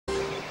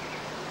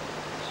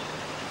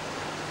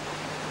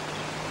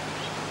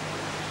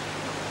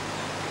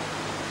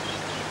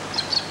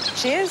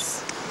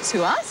Cheers.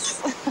 To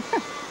us.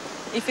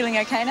 You feeling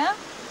okay now?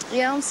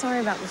 Yeah, I'm sorry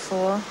about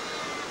before.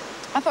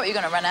 I thought you were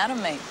going to run out of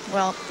me.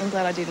 Well, I'm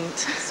glad I didn't.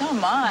 So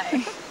am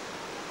I.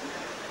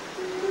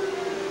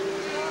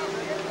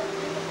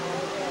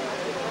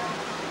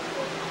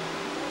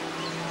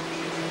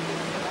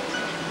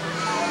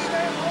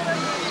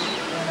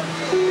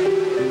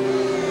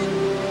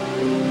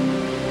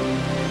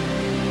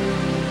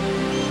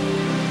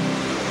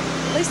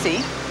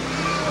 Lucy?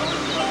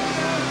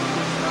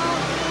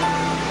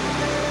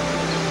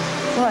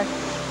 What?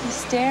 You're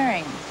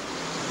staring.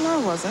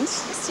 No, I wasn't.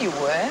 Yes, you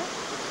were.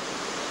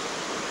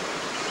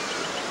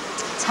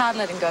 It's hard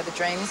letting go of the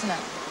dream, isn't it?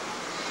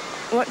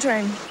 What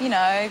dream? You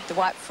know, the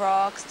white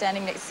frock,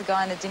 standing next to the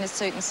guy in the dinner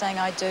suit and saying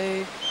I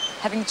do,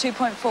 having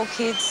 2.4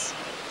 kids,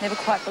 never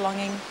quite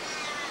belonging.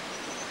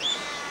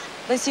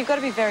 Lucy, you've got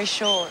to be very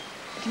short.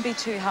 It can be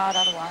too hard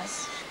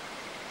otherwise.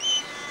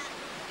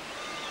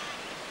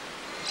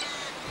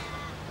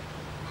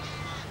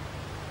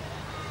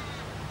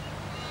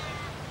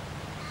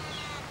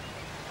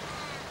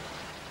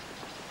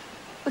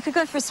 We could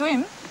go for a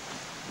swim.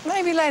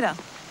 Maybe later.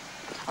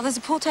 Oh, there's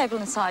a pool table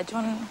inside. Do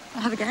you want to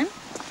have a game?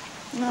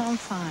 No, I'm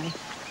fine.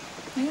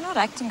 Well, you're not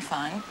acting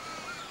fine.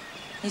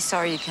 You're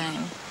sorry you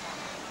came.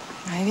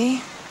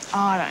 Maybe. Oh,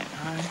 I don't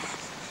know.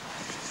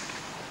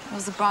 It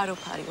was the bridal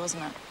party,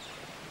 wasn't it?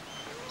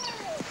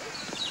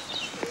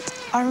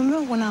 I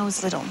remember when I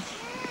was little,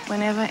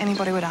 whenever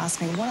anybody would ask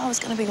me what I was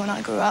going to be when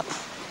I grew up,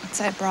 I'd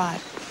say a bride.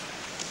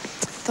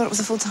 Thought it was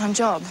a full-time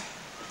job.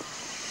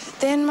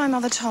 Then my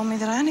mother told me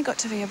that I only got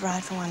to be a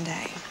bride for one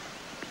day.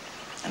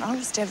 And I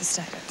was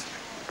devastated.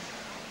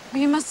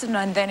 Well, you must have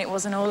known then it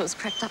wasn't all it was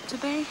cracked up to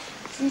be.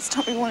 Didn't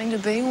stop me wanting to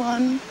be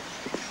one.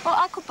 Well,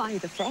 I could buy you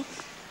the frock.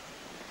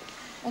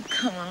 Oh,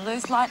 come on,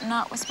 Luz, lighten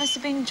up. We're supposed to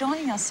be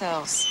enjoying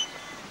ourselves.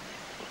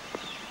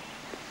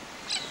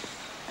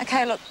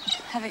 OK, look,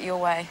 have it your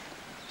way.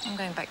 I'm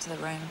going back to the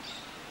room.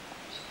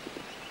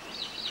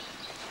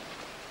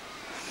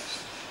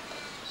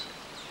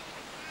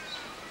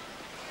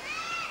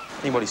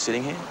 Anybody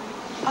sitting here?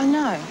 Oh,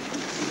 no.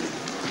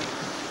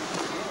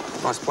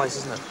 Nice place,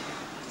 isn't it?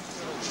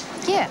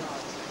 Yeah.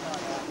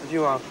 Have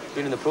you,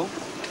 been in the pool?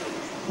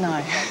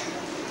 No.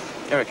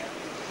 Eric.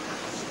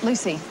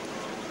 Lucy.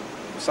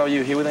 So are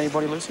you here with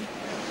anybody, Lucy?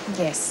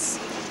 Yes.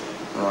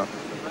 All right.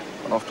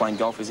 Not off playing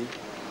golf, is he?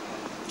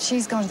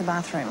 She's gone to the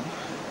bathroom.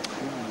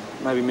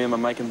 Maybe me and my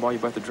mate can buy you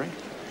both a drink.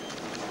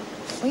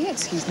 Will you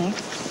excuse me?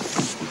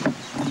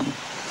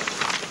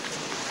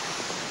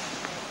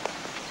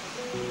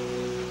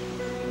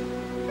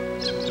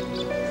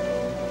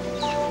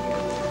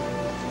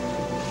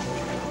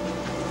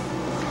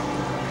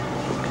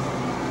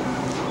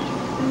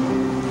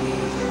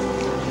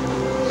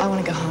 I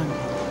want to go home.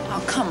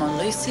 Oh, come on,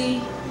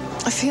 Lucy.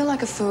 I feel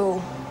like a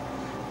fool.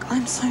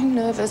 I'm so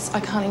nervous I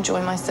can't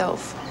enjoy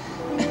myself.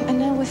 And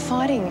now we're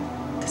fighting.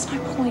 There's no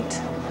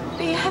point.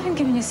 But you haven't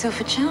given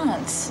yourself a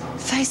chance.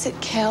 Face it,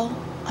 Kel.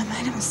 I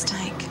made a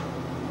mistake.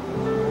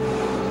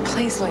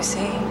 Please,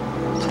 Lucy.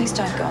 Please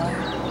don't go.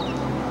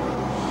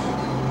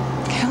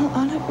 Kel,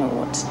 I don't know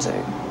what to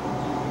do.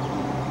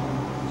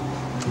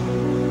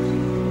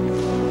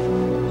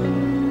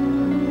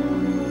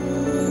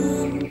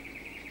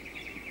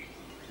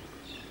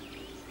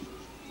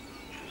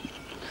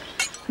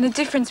 And the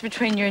difference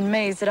between you and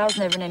me is that I was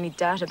never in any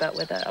doubt about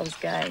whether I was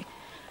gay.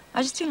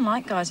 I just didn't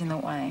like guys in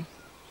that way.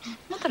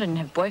 Not that I didn't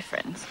have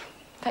boyfriends.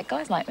 In fact,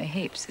 guys like me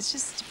heaps. It's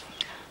just,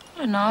 I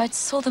don't know, I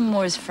saw them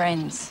more as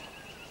friends.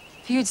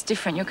 For you, it's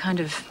different. You're kind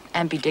of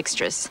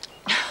ambidextrous.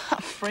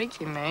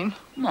 Freaky, man.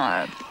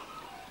 No.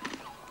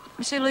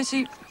 You see,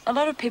 Lucy, a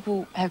lot of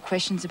people have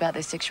questions about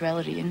their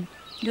sexuality, and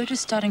you're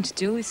just starting to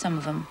deal with some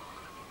of them.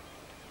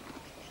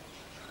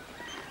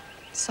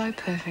 So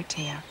perfect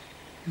here.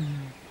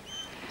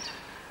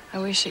 I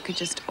wish it could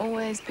just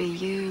always be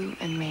you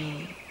and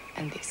me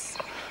and this.